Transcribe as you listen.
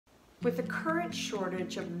With the current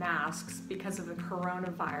shortage of masks because of the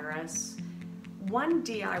coronavirus, one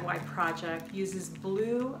DIY project uses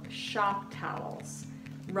blue shop towels,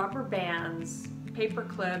 rubber bands, paper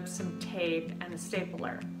clips, some tape, and a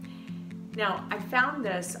stapler. Now, I found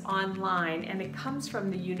this online and it comes from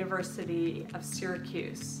the University of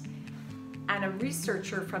Syracuse. And a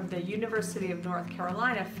researcher from the University of North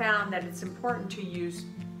Carolina found that it's important to use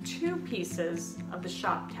 2 pieces of the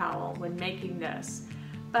shop towel when making this.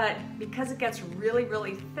 But because it gets really,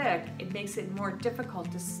 really thick, it makes it more difficult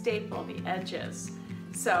to staple the edges.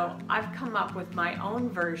 So I've come up with my own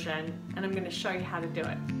version and I'm going to show you how to do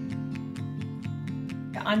it.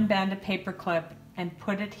 Unbend a paper clip and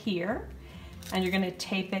put it here, and you're going to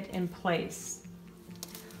tape it in place.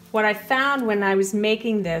 What I found when I was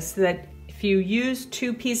making this, that if you use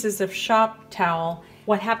 2 pieces of shop towel,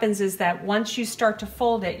 what happens is that once you start to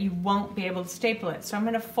fold it, you won't be able to staple it. So I'm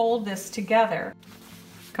going to fold this together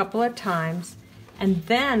a couple of times, and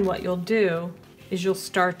then what you'll do is you'll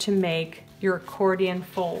start to make your accordion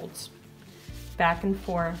folds back and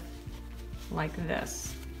forth like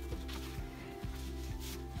this.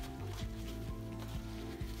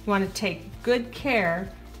 You want to take good care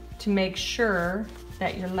to make sure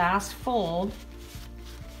that your last fold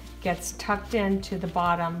gets tucked into the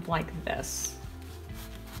bottom like this.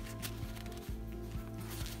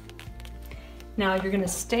 Now you're going to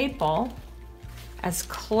staple as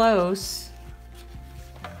close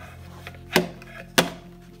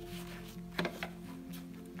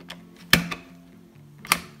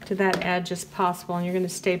to that edge as possible, and you're going to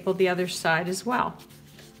staple the other side as well.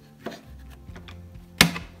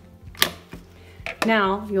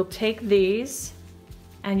 Now you'll take these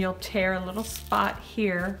and you'll tear a little spot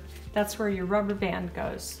here. That's where your rubber band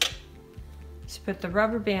goes. So put the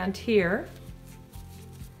rubber band here,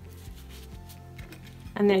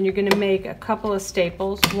 and then you're going to make a couple of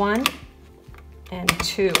staples, 1 and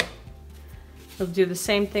 2. You'll do the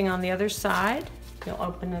same thing on the other side. You'll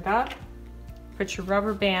open it up, put your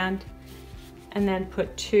rubber band, and then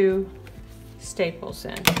put 2 staples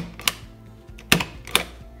in.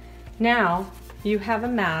 Now you have a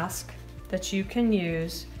mask that you can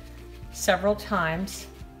use several times,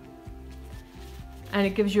 and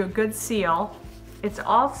it gives you a good seal. It's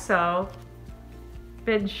also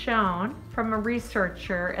been shown from a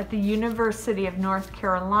researcher at the University of North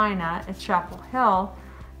Carolina at Chapel Hill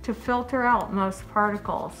to filter out most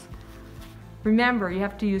particles. Remember, you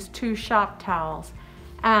have to use 2 shop towels,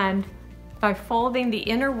 and by folding the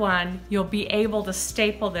inner one, you'll be able to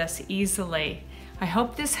staple this easily. I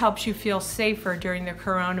hope this helps you feel safer during the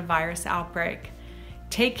coronavirus outbreak.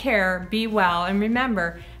 Take care, be well, and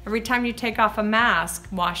remember, every time you take off a mask,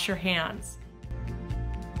 wash your hands.